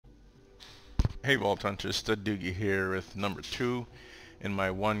Hey Vault Hunters, Stud Doogie here with number 2 in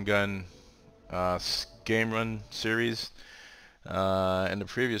my one gun game run series. In the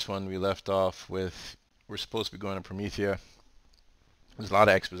previous one we left off with, we're supposed to be going to Promethea. There's a lot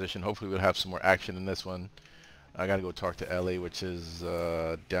of exposition. Hopefully we'll have some more action in this one. I gotta go talk to Ellie, which is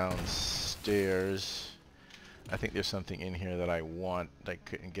downstairs. I think there's something in here that I want that I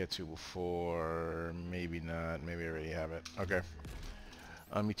couldn't get to before. Maybe not. Maybe I already have it. Okay.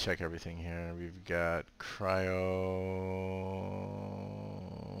 Let me check everything here. We've got cryo,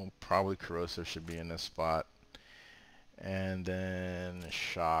 probably corrosive should be in this spot, and then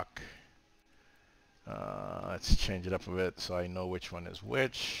shock. Let's change it up a bit so I know which one is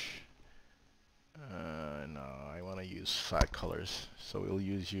which. No, I want to use flat colors, so we'll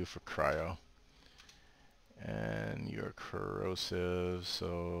use you for cryo, and you're corrosive,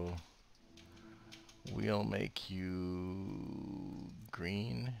 so we'll make you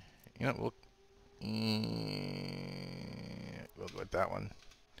green. You know, we'll go with that one.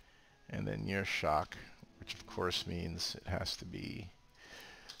 And then your shock, which of course means it has to be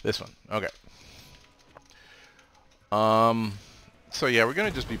this one. Okay. So yeah, we're gonna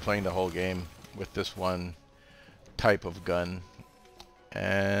just be playing the whole game with this one type of gun,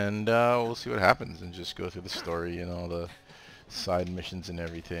 and we'll see what happens and just go through the story and all the side missions and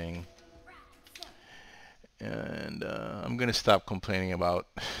everything. And I'm gonna stop complaining about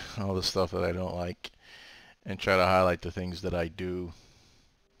all the stuff that I don't like and try to highlight the things that I do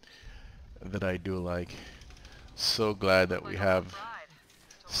like. So glad that we have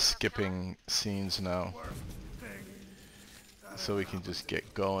skipping scenes now, so we can just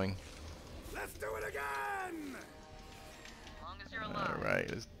get going. Let's do it again. All right,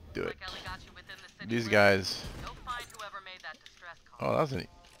 let's do it. These guys. Oh, that was an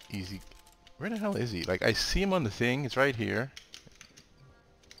easy. Where the hell is he? Like, I see him on the thing. It's right here.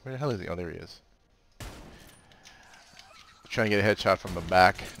 Where the hell is he? Oh, there he is. Trying to get a headshot from the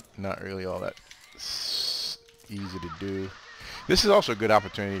back. Not really all that easy to do. This is also a good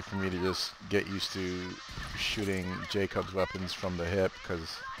opportunity for me to just get used to shooting Jacob's weapons from the hip,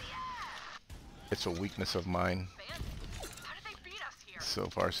 because it's a weakness of mine. So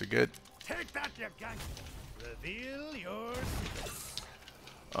far, so good. Take that, you gang. Reveal yours.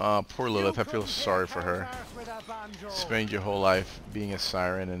 Poor Lilith, I feel sorry for her. Spend your whole life being a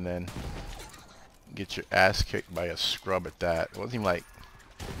siren and then get your ass kicked by a scrub at that. It wasn't even like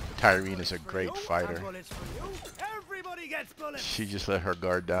Tyrene is a great fighter. She just let her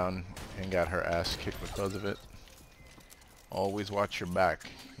guard down and got her ass kicked because of it. Always watch your back.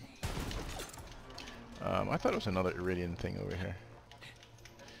 I thought it was another Iridian thing over here.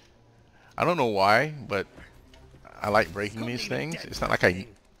 I don't know why, but I like breaking these things. It's not like I...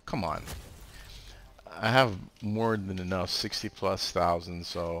 Come on. I have more than enough, 60,000+,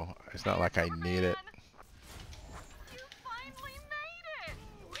 so it's not like I need it.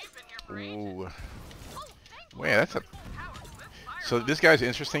 Ooh. Wait, that's a... So this guy's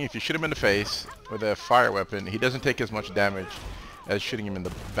interesting. If you shoot him in the face with a fire weapon, he doesn't take as much damage as shooting him in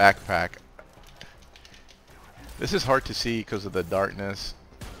the backpack. This is hard to see because of the darkness.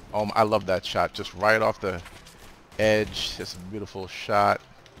 Oh, I love that shot. Just right off the edge. Just a beautiful shot.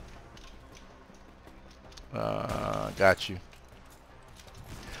 Got you.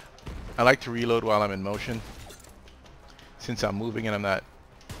 I like to reload while I'm in motion, since I'm moving and I'm not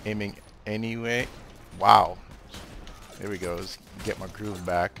aiming anyway. Wow. There we go. Let's get my groove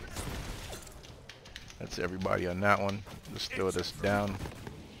back. That's everybody on that one. Let's throw this down.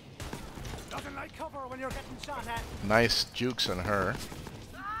 Nice jukes on her.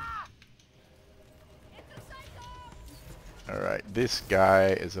 Alright, this guy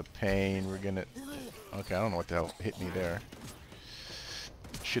is a pain. We're gonna... Okay, I don't know what the hell hit me there.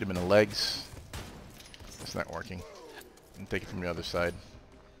 Shoot him in the legs. It's not working. And take it from the other side.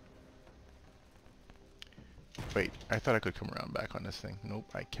 Wait, I thought I could come around back on this thing. Nope,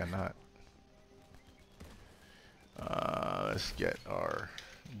 I cannot. Let's get our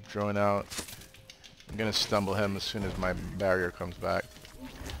drone out. I'm gonna stumble him as soon as my barrier comes back.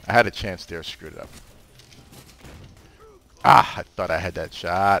 I had a chance there, screwed it up. Ah, I thought I had that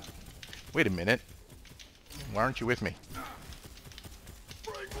shot. Wait a minute. Why aren't you with me?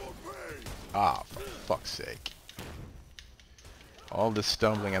 Ah, for fuck's sake. All this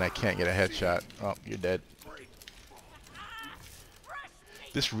stumbling and I can't get a headshot. Oh, you're dead.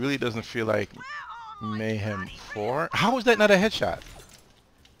 This really doesn't feel like Mayhem 4. How was that not a headshot?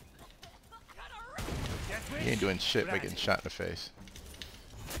 You ain't doing shit by getting shot in the face.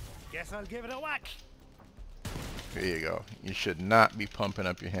 Guess I'll give it a whack. There you go. You should not be pumping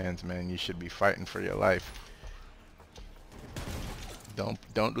up your hands, man. You should be fighting for your life.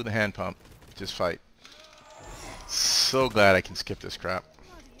 Don't do the hand pump. this fight. So glad I can skip this crap.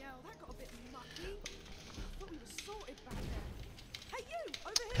 Bloody hell, that got a bit mucky. I thought we were sorted back there. Hey, you,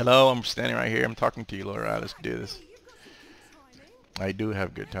 over here. Hello, I'm standing right here. I'm talking to you, Laura. Let's do this. Hey, you've got some good timing. I do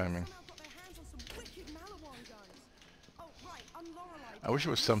have good timing. Somehow got their hands on some wicked Malawan guns. Oh, right, I'm Lorelei. I wish it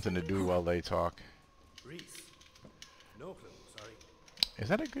was something to do while they talk. Reese. No clue, sorry. Is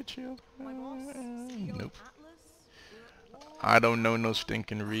that a good shield? My boss, CEO Nope. of Atlas. We're at war. I don't know no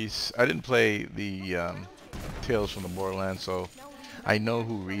stinking Reese. I didn't play the Tales from the Borderlands, so I know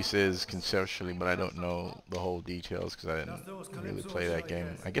who Reese is conceptually, but I don't know the whole details because I didn't really play that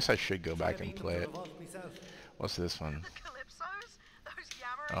game. I guess I should go back and play it. What's this one? The Calypsos? Those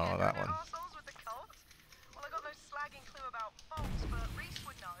yammering Oh, that one. arseholes with the cult? Well, I got no slagging clue about Fox, but Reese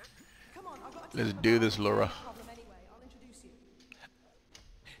would know. Come on, I've got a Let's tip do about this, the Laura. problem anyway. I'll introduce you.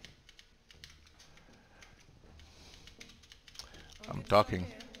 I'm talking.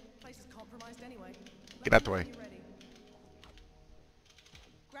 Place is compromised anyway. Get out the way. Let me know when you're ready.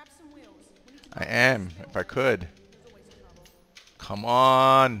 Grab some wheels. We need to I go am, to the if I could. There's always trouble. Come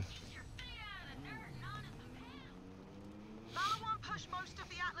on. Malawan pushed most of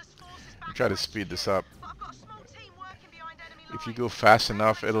the Atlas forces back. I'll try to speed this up. But I've got a small team working behind enemy If you lines. go fast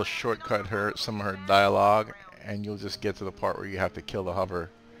enough, it'll shortcut some of her dialogue, and you'll just get to the part where you have to kill the hover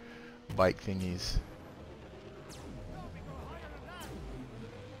bike thingies.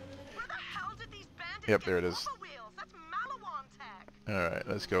 Where the hell did these bandits Yep, get there it is. hover wheels? That's Malawan tech. Alright,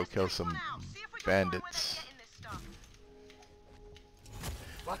 let's go kill some bandits.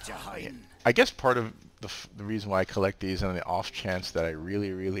 What you hiding? I guess part of the reason why I collect these, on the off chance that I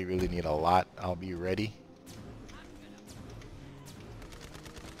really need a lot, I'll be ready.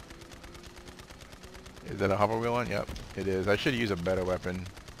 Is that a hover wheel one? Yep, it is. I should use a better weapon,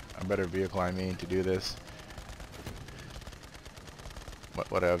 a better vehicle, I mean, to do this. But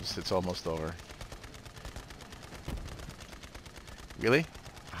whatevs, it's almost over. Really?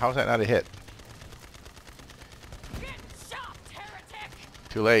 How's that not a hit? Get shot, heretic!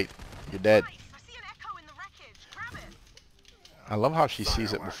 Too late. You're dead. Nice. I see an echo in the wreckage. Grab it. I love how she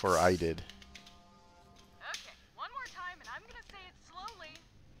sees it before I did. Okay, one more time, and I'm gonna say it slowly.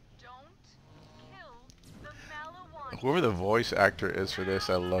 Don't kill the Malawan. Whoever the voice actor is for this,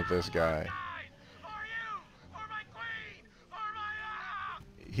 I love this guy.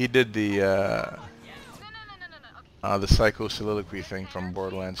 He did the the psycho soliloquy thing from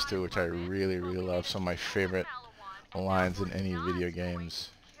Borderlands 2, which I really love. Some of my favorite lines in any video games.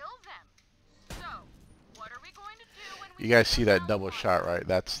 You guys see that double shot, right?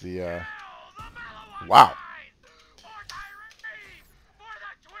 That's the wow.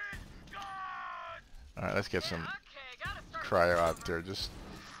 Alright, let's get some cryo out there. Just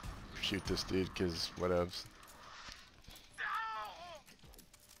shoot this dude, cause whatevs.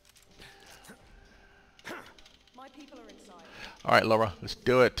 My people are inside. Alright, Laura, let's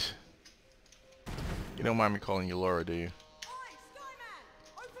do it. You don't mind me calling you Laura, do you? Oi, Skyman!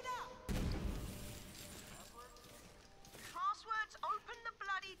 Open up! Passwords, open the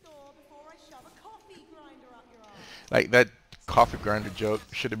bloody Door before I shove a coffee grinder up your ass. Like, that coffee grinder joke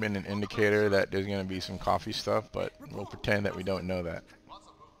should have been an indicator that there's going to be some coffee stuff, but we'll pretend that we don't know that.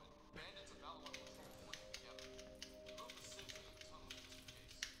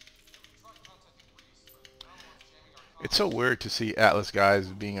 It's so weird to see Atlas guys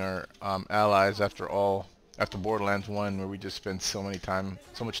being our allies after Borderlands 1, where we just spent so much time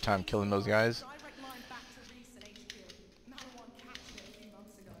killing those guys. Direct line back to Reese at HQ. Malawan captured it a few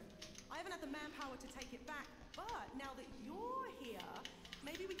months ago. I haven't had the manpower to take it back, but now that you're here,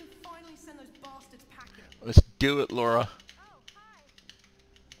 maybe we can finally send those bastards packing. Let's do it, Laura.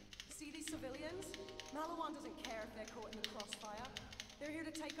 See these civilians? Malawan doesn't care if they're caught in the crossfire. They're here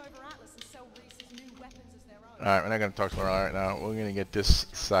to take over Atlas and sell Reese's new weapons as their own. Alright, we're not going to talk to Laura right now. We're going to get this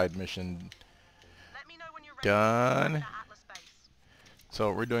side mission Let me know when you're ready. done. To Atlas base.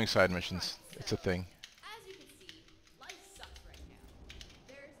 So we're doing side missions. It's a thing. As you can see, life sucks right now.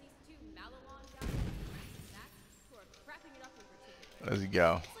 There's these two Malawan guys who are crapping it up in particular. Let's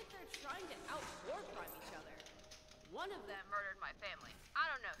go. It's like they're trying to out-war crime each other. One of them murdered my family. I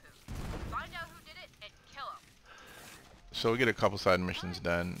don't know who. Find out who did it and kill him. So we get a couple side missions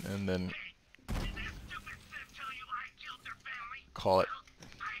done, and then call it.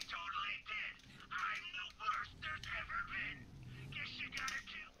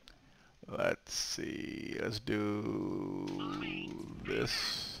 Let's see. Let's do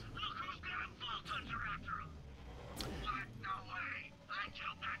this.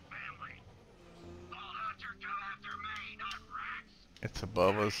 It's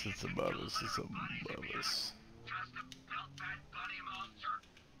above us. It's above us. It's above us.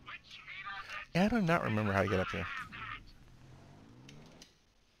 I do not remember how to get up here.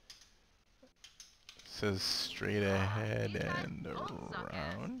 It says straight ahead and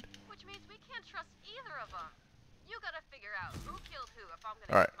around. Which means we can't trust either of them. You gotta figure out who killed who if I'm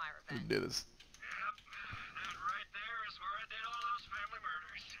gonna Alright, get my we revenge. do this. Yep, that right there is where I did all those family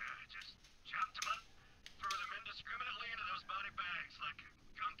murders. Just chopped them up, threw them indiscriminately into those body bags like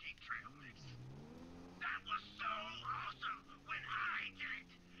gunky trail mix. That was so awesome when I did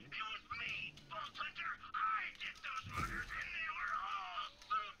it. It was me, Vault Hunter. I did those murders and they were all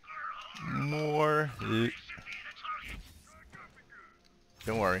super horrible. More. I should be the target.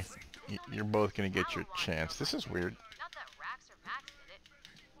 Don't worry. You're both gonna get your chance. This is weird. Not that Rax or Max did it.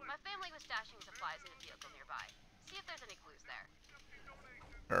 My family was stashing supplies in a vehicle nearby. See if there's any clues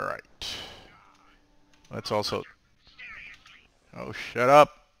there. Alright. Let's also... Oh, shut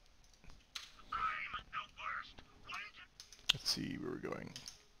up! Let's see where we're going.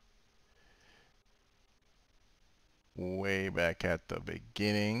 Way back at the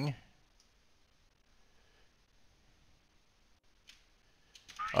beginning.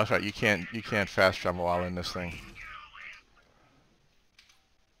 Oh, that's right, you can't fast travel while in this thing.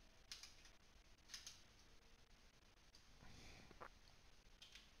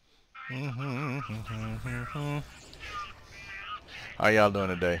 How y'all doing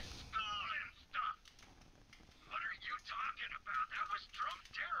today? What are you talking about? That was drunk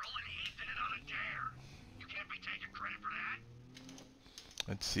Daryl and he did it on a dare. You can't be taking credit for that.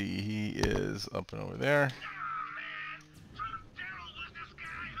 Let's see, he is up and over there. Nah, man. Drunk Daryl was this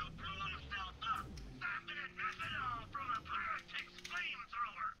guy who blew himself up, stopping at nothing at all from a pyrotech's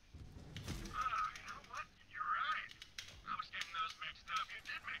flamethrower. Oh, you know what? You're right. I was getting those mixed up. You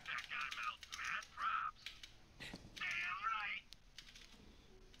did make that guy melt. Mad props. Damn right.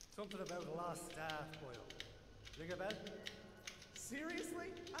 Something about a lost staff boil. Ring a bell? Seriously?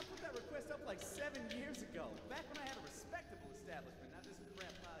 I put that request up like 7 years ago. Back when I had a respectable establishment. Not this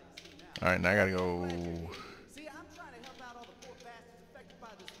crap pile you see now. Alright, now I gotta go... See, I'm trying to help out all the poor bastards affected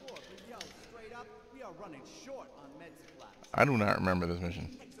by this war, but yo, straight up, we are running short on med supplies. I do not remember this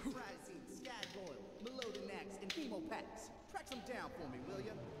mission. Hexaprizine, Skag Oil, Melodinax, and Hemopacks. Track them down for me, will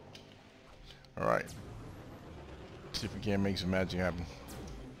ya? Alright. See if we can't make some magic happen.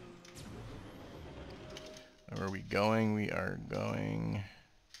 Where are we going? We are going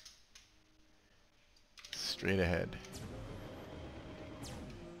straight ahead.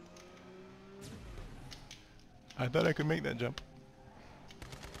 I thought I could make that jump.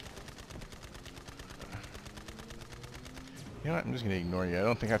 You know what? I'm just gonna ignore you. I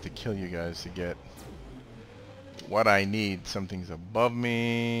don't think I have to kill you guys to get what I need. Something's above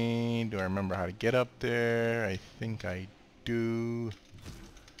me. Do I remember how to get up there? I think I do.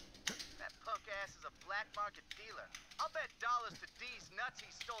 That punk ass is a black market dealer. I'll bet dollars to D's nuts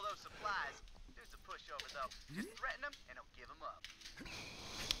he stole those supplies. Dude's a pushover though. Just threaten him and he'll give him up.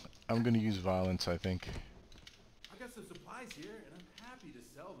 I'm gonna use violence, I think. I got some supplies here, and I'm happy to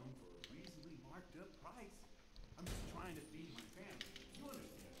sell them for a reasonably marked up price. I'm just trying to feed my family. You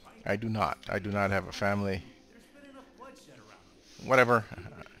understand, right? I do not. I do not have a family. There's been enough bloodshed around here. Whatever.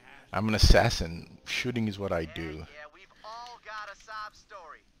 I'm an assassin. Shooting is what I do. Yeah, we've all got a sob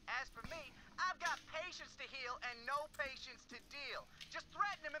story. As for me, I've got patience to heal and no patience to deal. Just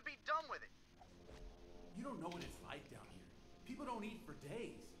threaten him and be done with it. You don't know what it's like down here. People don't eat for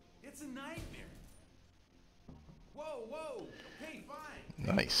days. It's a nightmare. Whoa, whoa. Okay,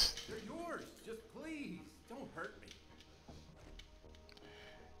 fine. Nice. They're yours. Just please, don't hurt me.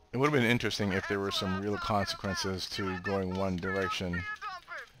 It would have been interesting if there were some real consequences to going one direction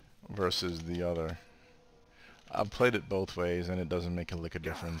versus the other. I've played it both ways and it doesn't make a lick of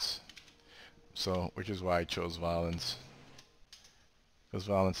difference. So, which is why I chose violence. Because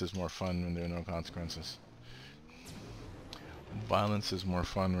violence is more fun when there are no consequences. Violence is more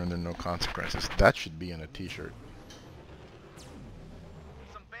fun when there are no consequences. That should be in a t-shirt.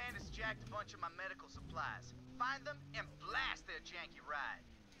 Some bandits jacked a bunch of my medical supplies. Find them and blast their janky ride.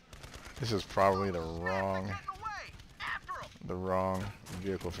 This is probably the wrong Getting away. After 'em.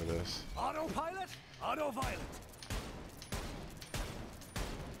 vehicle for this. Autopilot, auto-violent.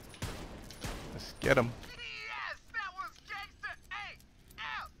 Let's get him. Yes, that was gangster. Hey,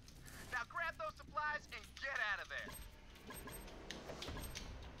 out. Now grab those supplies and get out of there.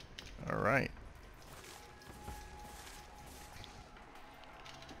 Alright.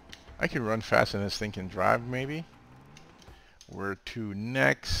 I can run fast and this thing can drive, maybe. Where to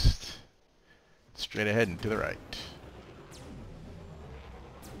next? Straight ahead and to the right.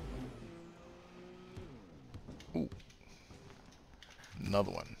 Ooh.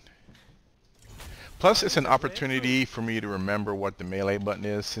 Another one. Plus, it's an opportunity for me to remember what the melee button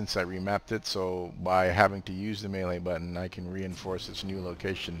is since I remapped it. So by having to use the melee button, I can reinforce its new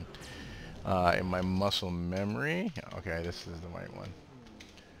location in my muscle memory. Okay, this is the right one.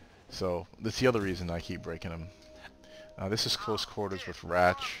 So that's the other reason I keep breaking them. This is close quarters with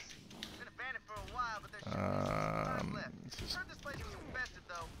Ratch. Been abandoned for a while, but there should be some supplies left. This is, Heard this place was infested,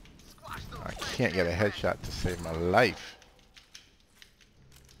 though. Squash those I French can't get a ass headshot to save my life.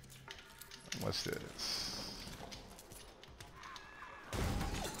 What's this?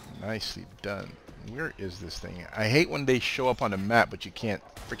 Nicely done. Where is this thing? I hate when they show up on the map, but you can't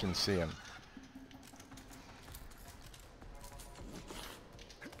freaking see them.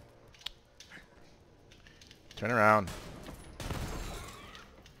 Turn around.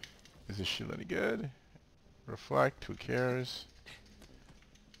 Is this shit any good? Reflect, who cares?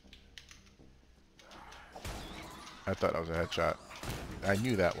 I thought that was a headshot. I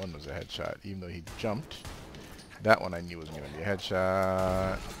knew that one was a headshot, even though he jumped. That one I knew was going to be a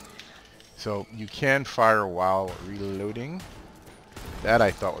headshot. So you can fire while reloading. That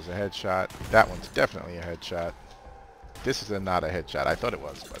I thought was a headshot. That one's definitely a headshot. This is not a headshot. I thought it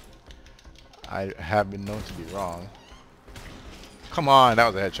was, but I have been known to be wrong. Come on, that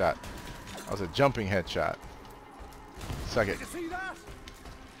was a headshot. That was a jumping headshot. Suck it.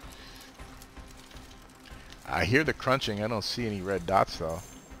 I hear the crunching. I don't see any red dots though.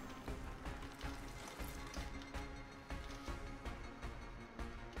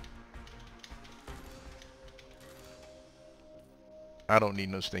 I don't need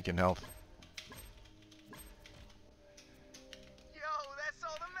no stinking health. Yo, that's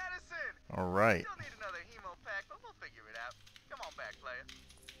all the medicine. Alright. Still need another hemo pack, but we'll figure it out. Come on back, player.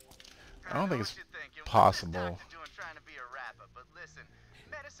 I don't think know it's what you're thinking. possible. What's this doctor doing trying to be a rapper? But listen,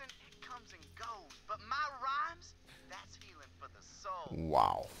 medicine, it comes and goes. But my rhymes, that's healing for the soul.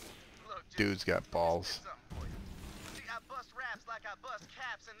 Wow. Look, Dude's got balls. something for you. See, I bust raps like I bust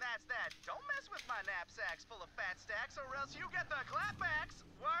caps, and that's that. Don't mess with my knapsacks full of fat stacks, or else you get the clapbacks.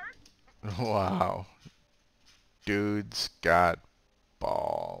 Word? Wow. Dude's got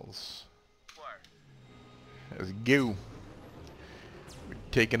balls. Word. Let's go. We're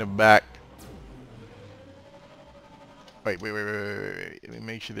taking it back. Wait. Let me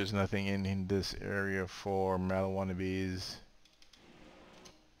make sure there's nothing in this area for Malawannabes.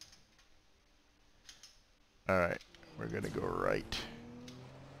 Alright, we're gonna go right.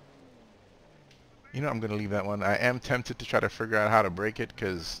 You know, I'm gonna leave that one. I am tempted to try to figure out how to break it,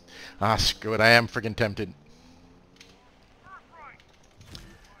 because screw it, I am freaking tempted.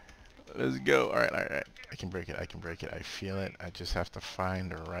 Let's go. Alright. I can break it. I feel it. I just have to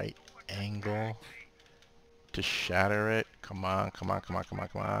find the right angle to shatter it. Come on.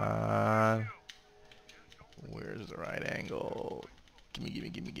 Where's the right angle?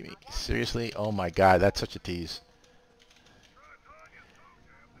 Gimme. Seriously? Oh my god, that's such a tease.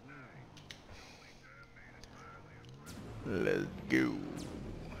 Let's go.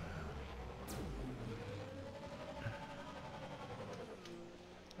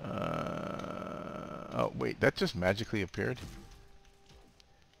 Oh wait, that just magically appeared?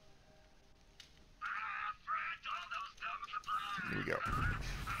 Here we go.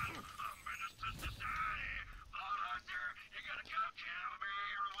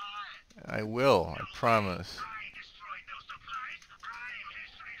 I will, I promise.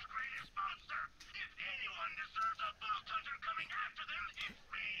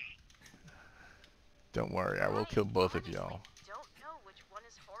 Don't worry, I will kill both of y'all. Don't know which one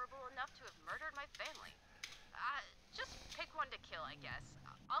is horrible enough to have murdered my family. Just pick one to kill, I guess.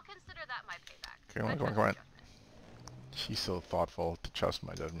 I'll consider that my payback. Come on. She's so thoughtful to trust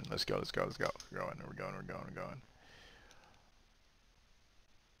my judgment. Let's go. We're going.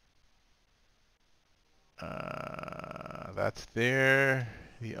 That's there.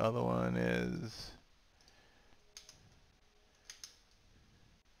 The other one is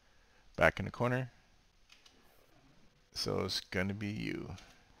back in the corner. So it's gonna be you.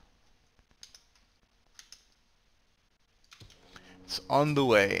 It's on the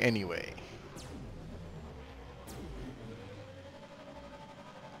way anyway.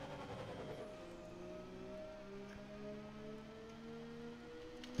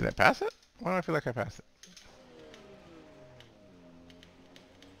 Did I pass it? Why do I feel like I passed it?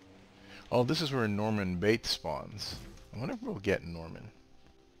 Oh, this is where Norman Bates spawns. I wonder if we'll get Norman.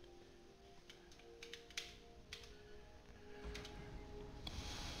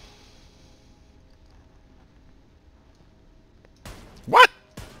 What?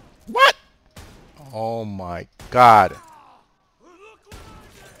 Oh my god.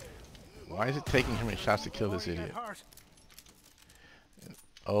 Why is it taking how many shots to kill this idiot?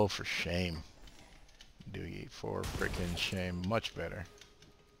 Oh, for shame. Doogie, for frickin' shame. Much better.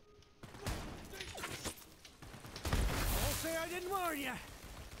 Don't say I didn't warn you.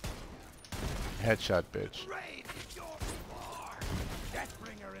 Headshot, bitch. Raid your war.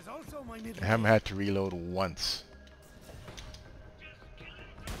 Deathbringer is also my middle I haven't had to reload once.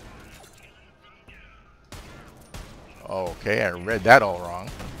 Okay, I read that all wrong.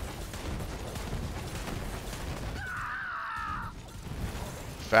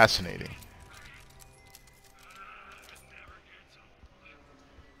 Fascinating.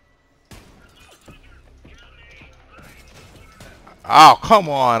 Oh, come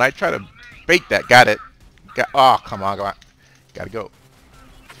on. I try to bait that. Got it. Oh, come on. Come on. Gotta go.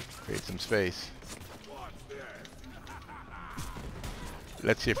 Create some space.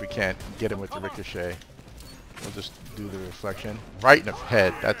 Let's see if we can't get him with the ricochet. We'll just do the reflection. Right in the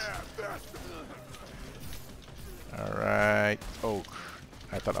head. That's... Alright. Oh,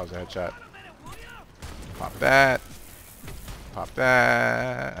 I thought that was a headshot. Pop that. Pop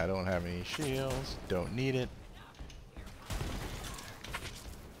that. I don't have any shields. Don't need it.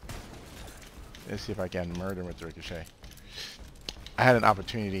 Let's see if I can murder him with the ricochet. I had an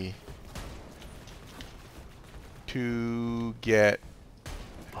opportunity to get...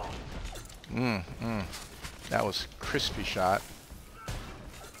 That was crispy shot.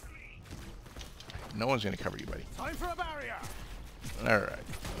 No one's gonna cover you, buddy. Time for a barrier. Alright,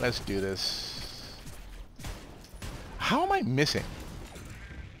 let's do this. How am I missing?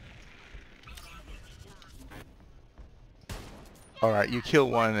 Alright, you kill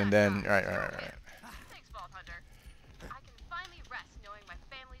one and then... Alright. Thanks, Vault Hunter. I can finally rest knowing my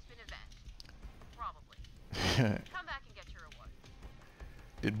family's been avenged. Probably. Come back and get your reward.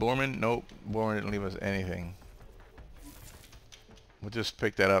 Did Borman? Nope. Borman didn't leave us anything. We'll just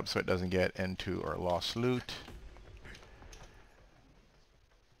pick that up so it doesn't get into our lost loot.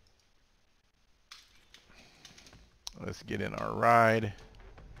 Let's get in our ride.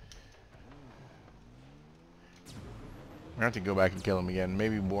 We're going to have to go back and kill him again.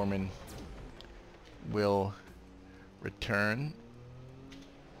 Maybe Borman will return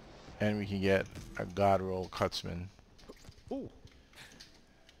and we can get a God roll Cutsman. Ooh.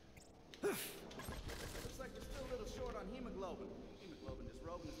 Looks like we're still a little short on hemoglobin. Hemoglobin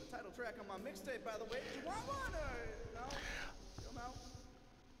Disrobin is the title track on my mixtape, by the way. Do you want one or no? Still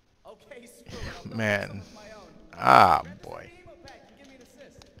no? Okay, screw it. I'll go Man. get some of my own. Ah, boy. Hemo pack and give me an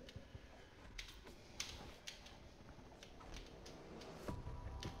assist.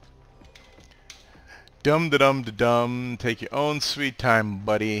 Dum-da-dum-da-dum. Take your own sweet time,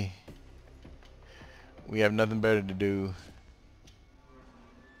 buddy. We have nothing better to do.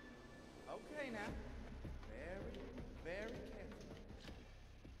 Okay, now. Very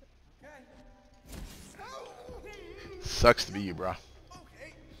careful. Okay. Sucks to be you, bro.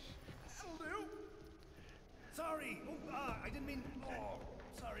 Okay. That'll do. Sorry. Oh, I didn't mean. Oh,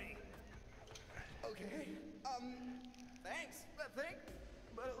 sorry. Okay. Thanks, I think.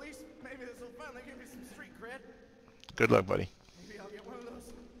 But at least maybe this will finally give me some street cred. Good luck, buddy. Maybe I'll get one of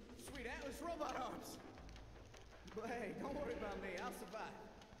those sweet Atlas robot arms. But hey, don't worry about me. I'll survive.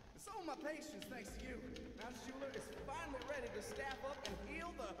 It's all my patience thanks to you. Now Schuler is finally ready to staff up and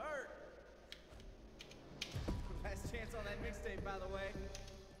heal the hurt. Last chance on that mixtape, by the way.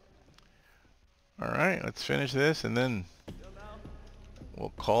 Alright, let's finish this and then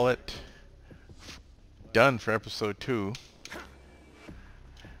we'll call it done for episode 2.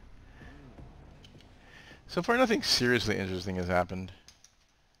 So far nothing seriously interesting has happened.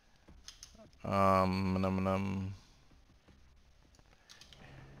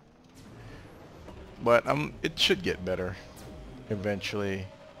 But it should get better eventually.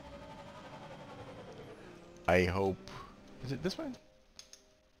 I hope. Is it this one?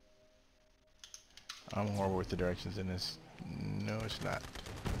 I'm horrible with the directions in this. No, it's not.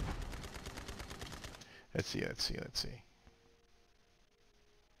 Let's see.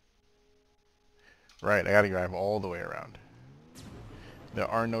 Right, I gotta drive all the way around. There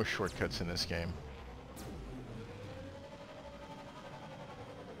are no shortcuts in this game.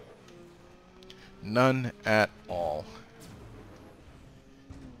 None at all.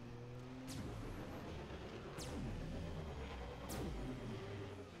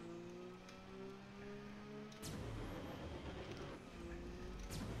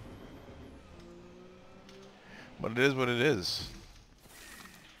 But it is what it is.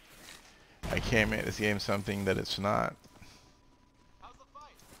 I can't make this game something that it's not. How's the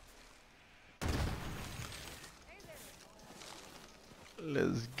fight?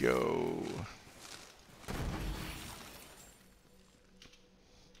 Let's go.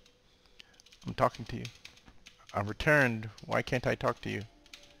 I'm talking to you. I've returned. Why can't I talk to you?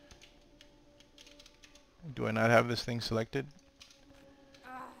 Do I not have this thing selected?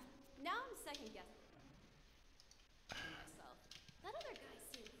 Now I'm second guessing myself. That other guy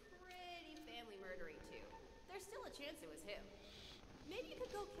seemed pretty family murdery too. There's still a chance it was him. Maybe you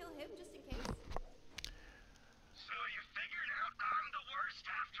could go kill him just in case. So you figured out I'm the worst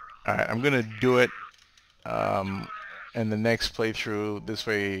after all. Alright, I'm gonna do it in the next playthrough. This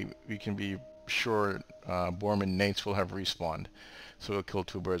way we can be sure Borman and Nates will have respawned. So we'll kill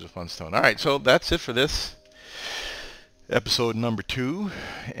 2 birds with 1 stone. Alright, so that's it for this episode number 2.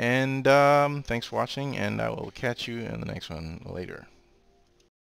 And thanks for watching, and I will catch you in the next one later.